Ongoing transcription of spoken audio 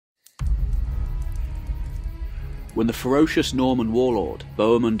when the ferocious Norman warlord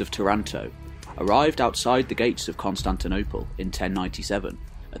Bohemund of Taranto arrived outside the gates of Constantinople in 1097,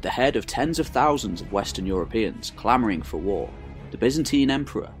 at the head of tens of thousands of Western Europeans clamouring for war. The Byzantine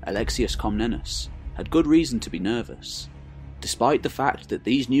Emperor Alexius Comnenus had good reason to be nervous. Despite the fact that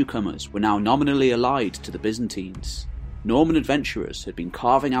these newcomers were now nominally allied to the Byzantines, Norman adventurers had been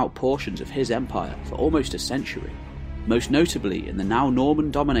carving out portions of his empire for almost a century, most notably in the now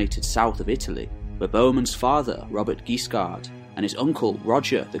Norman-dominated south of Italy, where Bohemund's father, Robert Guiscard, and his uncle,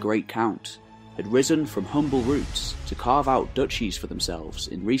 Roger the Great Count, had risen from humble roots to carve out duchies for themselves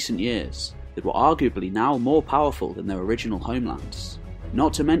in recent years that were arguably now more powerful than their original homelands.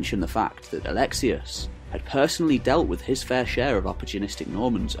 Not to mention the fact that Alexius had personally dealt with his fair share of opportunistic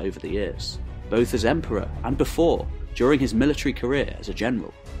Normans over the years, both as emperor and before, during his military career as a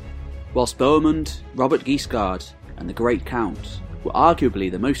general. Whilst Bohemund, Robert Guiscard, and the Great Count were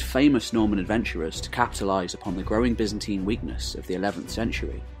arguably the most famous Norman adventurers to capitalise upon the growing Byzantine weakness of the 11th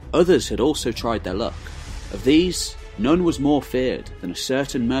century, others had also tried their luck. Of these, none was more feared than a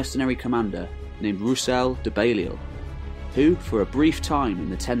certain mercenary commander named Roussel de Balliol, who, for a brief time in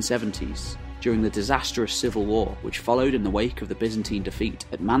the 1070s, during the disastrous civil war which followed in the wake of the Byzantine defeat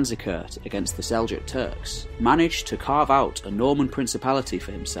at Manzikert against the Seljuk Turks, managed to carve out a Norman principality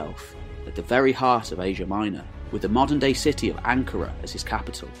for himself at the very heart of Asia Minor, with the modern-day city of Ankara as his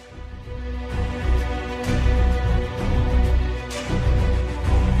capital.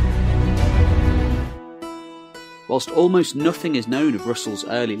 Whilst almost nothing is known of Russell's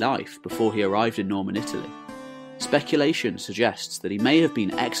early life before he arrived in Norman Italy, speculation suggests that he may have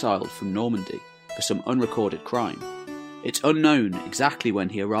been exiled from Normandy for some unrecorded crime. It's unknown exactly when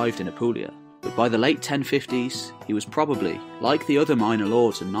he arrived in Apulia, but by the late 1050s, he was probably, like the other minor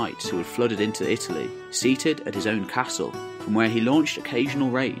lords and knights who had flooded into Italy, seated at his own castle, from where he launched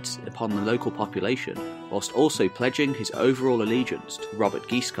occasional raids upon the local population, whilst also pledging his overall allegiance to Robert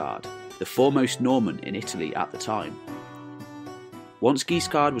Guiscard, the foremost Norman in Italy at the time. Once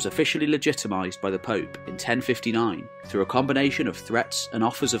Guiscard was officially legitimised by the Pope in 1059 through a combination of threats and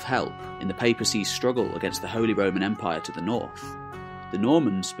offers of help in the papacy's struggle against the Holy Roman Empire to the north, the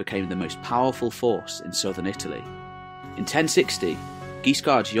Normans became the most powerful force in southern Italy. In 1060,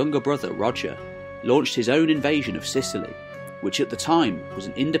 Guiscard's younger brother Roger launched his own invasion of Sicily, which at the time was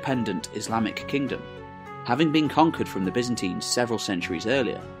an independent Islamic kingdom, having been conquered from the Byzantines several centuries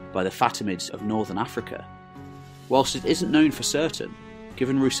earlier by the Fatimids of northern Africa. Whilst it isn't known for certain,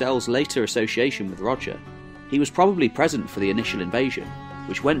 given Roussel's later association with Roger, he was probably present for the initial invasion,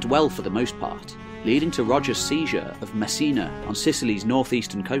 which went well for the most part, leading to Roger's seizure of Messina on Sicily's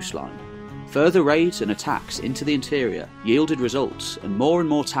northeastern coastline. Further raids and attacks into the interior yielded results, and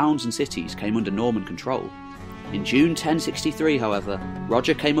more towns and cities came under Norman control. In June 1063, however,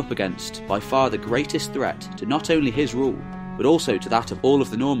 Roger came up against by far the greatest threat to not only his rule, but also to that of all of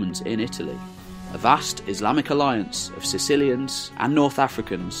the Normans in Italy. A vast Islamic alliance of Sicilians and North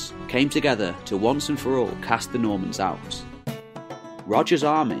Africans came together to once and for all cast the Normans out. Roger's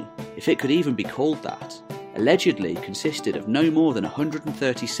army, if it could even be called that, allegedly consisted of no more than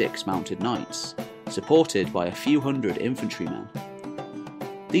 136 mounted knights, supported by a few hundred infantrymen.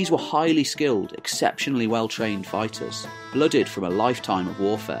 These were highly skilled, exceptionally well-trained fighters, blooded from a lifetime of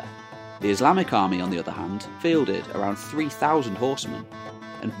warfare. The Islamic army, on the other hand, fielded around 3,000 horsemen,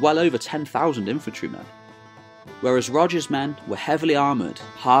 and well over 10,000 infantrymen. Whereas Roger's men were heavily armoured,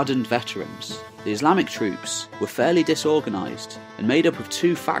 hardened veterans, the Islamic troops were fairly disorganised and made up of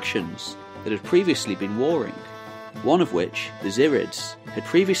two factions that had previously been warring, one of which, the Zirids, had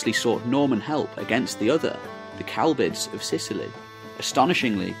previously sought Norman help against the other, the Calbids of Sicily.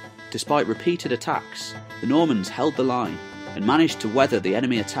 Astonishingly, despite repeated attacks, the Normans held the line and managed to weather the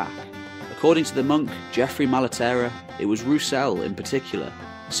enemy attack. According to the monk Geoffrey Malaterra, it was Roussel in particular,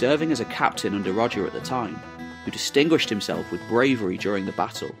 serving as a captain under Roger at the time, who distinguished himself with bravery during the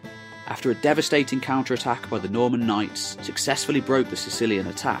battle. After a devastating counterattack by the Norman knights successfully broke the Sicilian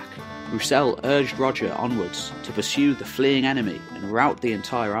attack, Roussel urged Roger onwards to pursue the fleeing enemy and rout the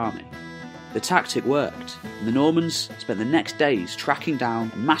entire army. The tactic worked, and the Normans spent the next days tracking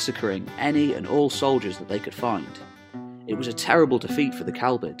down and massacring any and all soldiers that they could find. It was a terrible defeat for the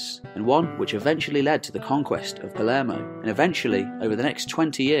Calbids, and one which eventually led to the conquest of Palermo, and eventually, over the next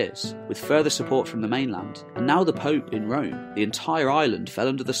 20 years, with further support from the mainland, and now the Pope in Rome, the entire island fell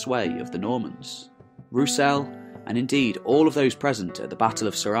under the sway of the Normans. Roussel, and indeed all of those present at the Battle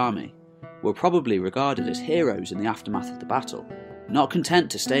of Cerami, were probably regarded as heroes in the aftermath of the battle. Not content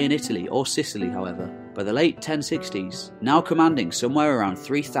to stay in Italy or Sicily, however, by the late 1060s, now commanding somewhere around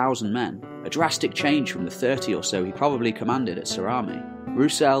 3,000 men, a drastic change from the 30 or so he probably commanded at Cerami,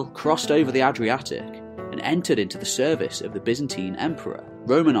 Roussel crossed over the Adriatic and entered into the service of the Byzantine Emperor,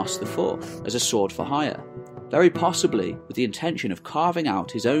 Romanos IV, as a sword for hire, very possibly with the intention of carving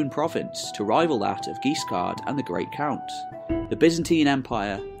out his own province to rival that of Guiscard and the Great Count. The Byzantine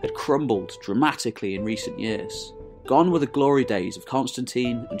Empire had crumbled dramatically in recent years. Gone were the glory days of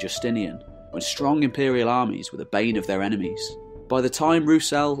Constantine and Justinian, when strong imperial armies were the bane of their enemies. By the time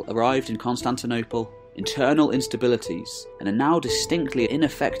Roussel arrived in Constantinople, internal instabilities and a now distinctly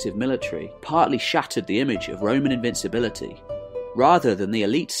ineffective military partly shattered the image of Roman invincibility. Rather than the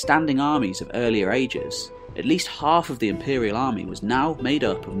elite standing armies of earlier ages, at least half of the imperial army was now made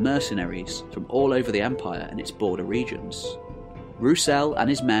up of mercenaries from all over the empire and its border regions. Roussel and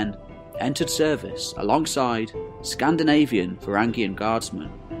his men entered service alongside Scandinavian Varangian guardsmen,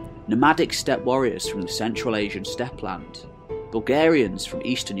 nomadic steppe warriors from the Central Asian steppeland, Bulgarians from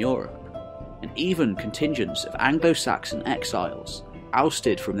Eastern Europe, and even contingents of Anglo-Saxon exiles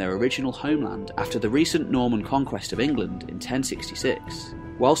ousted from their original homeland after the recent Norman conquest of England in 1066.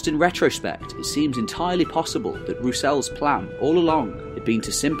 Whilst in retrospect it seems entirely possible that Roussel's plan all along had been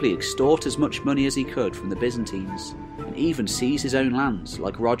to simply extort as much money as he could from the Byzantines, and even seize his own lands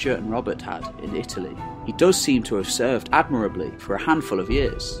like Roger and Robert had in Italy, he does seem to have served admirably for a handful of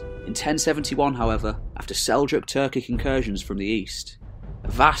years. In 1071, however, after Seljuk Turkic incursions from the east, a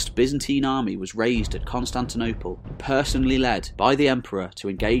vast Byzantine army was raised at Constantinople and personally led by the emperor to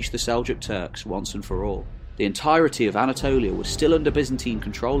engage the Seljuk Turks once and for all. The entirety of Anatolia was still under Byzantine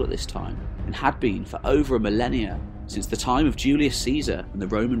control at this time, and had been for over a millennia, since the time of Julius Caesar and the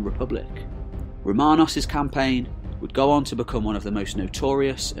Roman Republic. Romanos' campaign would go on to become one of the most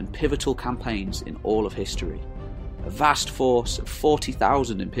notorious and pivotal campaigns in all of history. A vast force of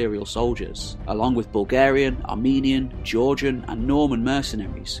 40,000 imperial soldiers, along with Bulgarian, Armenian, Georgian and Norman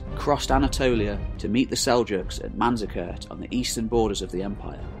mercenaries, crossed Anatolia to meet the Seljuks at Manzikert on the eastern borders of the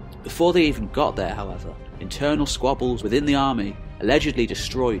empire. Before they even got there, however, internal squabbles within the army allegedly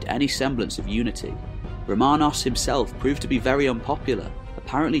destroyed any semblance of unity. Romanos himself proved to be very unpopular,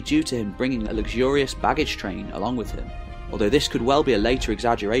 apparently due to him bringing a luxurious baggage train along with him, although this could well be a later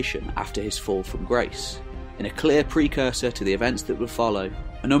exaggeration after his fall from grace. In a clear precursor to the events that would follow,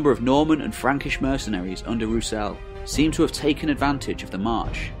 a number of Norman and Frankish mercenaries under Roussel seem to have taken advantage of the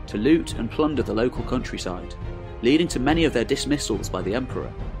march to loot and plunder the local countryside, leading to many of their dismissals by the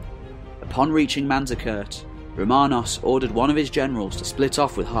emperor. Upon reaching Manzikert, Romanos ordered one of his generals to split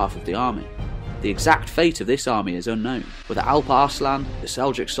off with half of the army. The exact fate of this army is unknown, whether Alp Arslan, the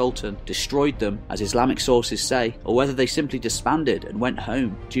Seljuk Sultan, destroyed them, as Islamic sources say, or whether they simply disbanded and went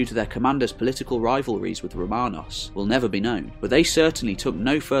home due to their commander's political rivalries with Romanos will never be known, but they certainly took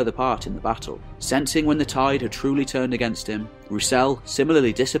no further part in the battle. Sensing when the tide had truly turned against him, Roussel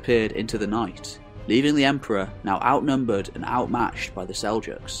similarly disappeared into the night, leaving the emperor now outnumbered and outmatched by the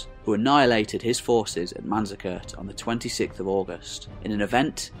Seljuks, who annihilated his forces at Manzikert on the 26th of August, in an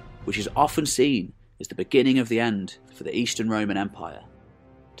event which is often seen as the beginning of the end for the Eastern Roman Empire.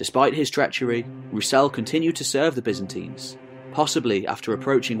 Despite his treachery, Roussel continued to serve the Byzantines, possibly after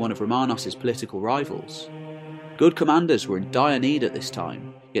approaching one of Romanos' political rivals. Good commanders were in dire need at this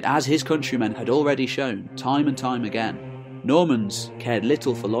time, yet as his countrymen had already shown time and time again, Normans cared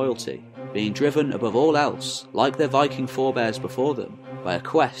little for loyalty, being driven above all else, like their Viking forebears before them, by a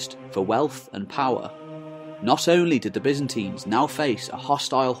quest for wealth and power. Not only did the Byzantines now face a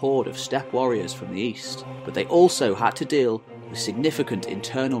hostile horde of steppe warriors from the east, but they also had to deal with significant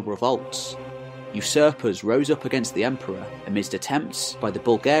internal revolts. Usurpers rose up against the emperor amidst attempts by the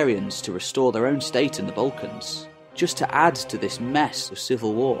Bulgarians to restore their own state in the Balkans. Just to add to this mess of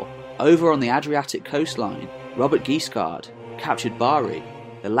civil war, over on the Adriatic coastline, Robert Guiscard captured Bari,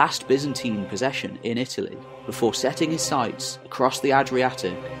 the last Byzantine possession in Italy, before setting his sights across the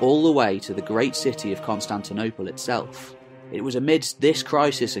Adriatic all the way to the great city of Constantinople itself. It was amidst this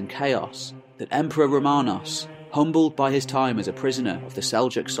crisis and chaos that Emperor Romanos, humbled by his time as a prisoner of the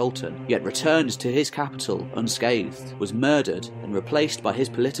Seljuk Sultan, yet returned to his capital unscathed, was murdered and replaced by his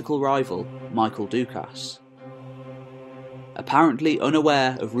political rival, Michael Dukas. Apparently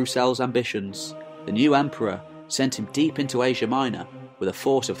unaware of Roussel's ambitions, the new emperor sent him deep into Asia Minor with a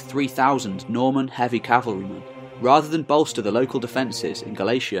force of 3,000 Norman heavy cavalrymen. Rather than bolster the local defences in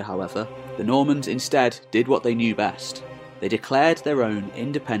Galatia, however, the Normans instead did what they knew best. They declared their own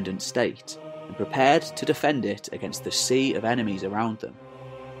independent state, and prepared to defend it against the sea of enemies around them.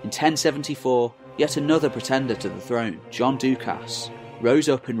 In 1074, yet another pretender to the throne, John Dukas, rose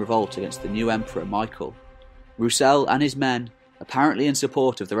up in revolt against the new emperor Michael. Roussel and his men, apparently in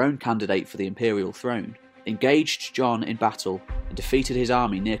support of their own candidate for the imperial throne, engaged John in battle and defeated his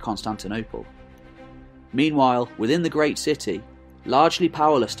army near Constantinople. Meanwhile, within the great city, largely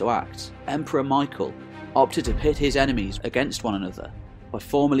powerless to act, Emperor Michael opted to pit his enemies against one another by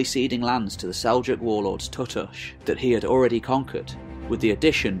formally ceding lands to the Seljuk warlords Tutush that he had already conquered, with the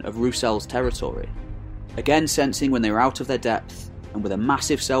addition of Russel's territory. Again sensing when they were out of their depth, and with a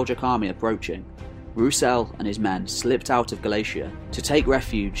massive Seljuk army approaching, Russell and his men slipped out of Galatia to take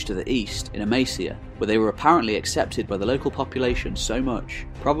refuge to the east in Amasia, where they were apparently accepted by the local population so much,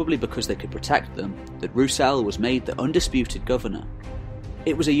 probably because they could protect them, that Russell was made the undisputed governor.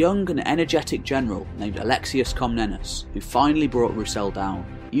 It was a young and energetic general named Alexius Comnenus who finally brought Russell down,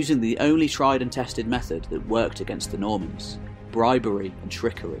 using the only tried and tested method that worked against the Normans: bribery and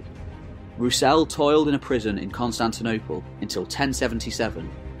trickery. Russell toiled in a prison in Constantinople until 1077,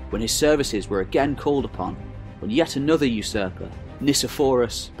 when his services were again called upon, when yet another usurper,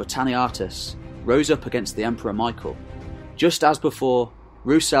 Nicephorus Botaniatus, rose up against the Emperor Michael. Just as before,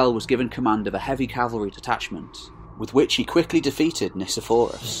 Russell was given command of a heavy cavalry detachment, with which he quickly defeated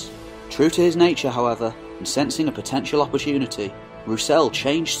Nicephorus. True to his nature, however, and sensing a potential opportunity, Russell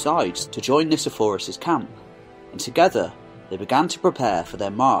changed sides to join Nicephorus's camp, and together they began to prepare for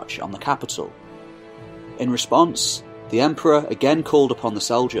their march on the capital. In response, the Emperor again called upon the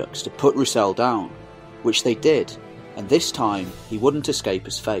Seljuks to put Russell down, which they did, and this time he wouldn't escape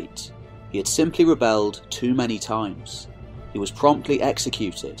his fate. He had simply rebelled too many times. He was promptly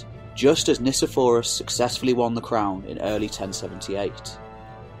executed, just as Nicephorus successfully won the crown in early 1078.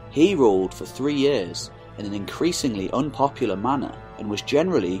 He ruled for 3 years in an increasingly unpopular manner and was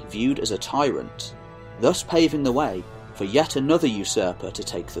generally viewed as a tyrant, thus paving the way for yet another usurper to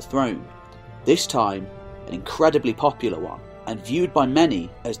take the throne, this time an incredibly popular one, and viewed by many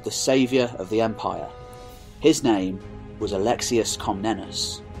as the saviour of the empire. His name was Alexius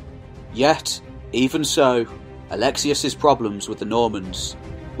Comnenus. Yet, even so, Alexius's problems with the Normans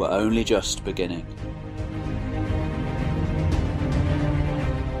were only just beginning.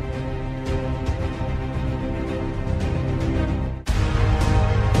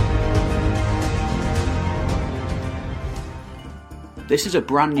 This is a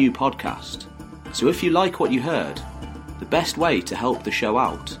brand new podcast, so if you like what you heard, the best way to help the show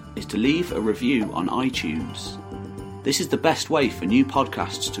out is to leave a review on iTunes. This is the best way for new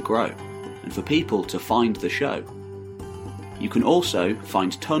podcasts to grow and for people to find the show. You can also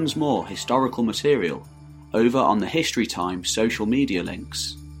find tons more historical material over on the History Time social media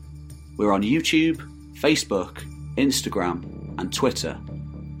links. We're on YouTube, Facebook, Instagram, and Twitter.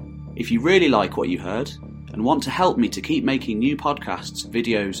 If you really like what you heard and want to help me to keep making new podcasts,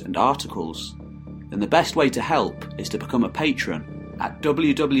 videos, and articles, then the best way to help is to become a patron at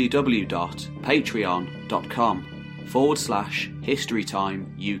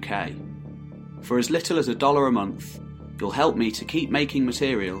www.patreon.com/HistoryTimeUK. For as little as $1 a month, you'll help me to keep making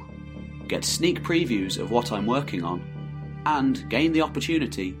material, get sneak previews of what I'm working on, and gain the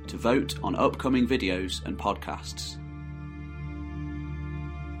opportunity to vote on upcoming videos and podcasts.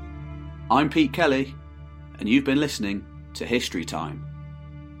 I'm Pete Kelly, and you've been listening to History Time.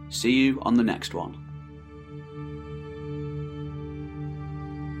 See you on the next one.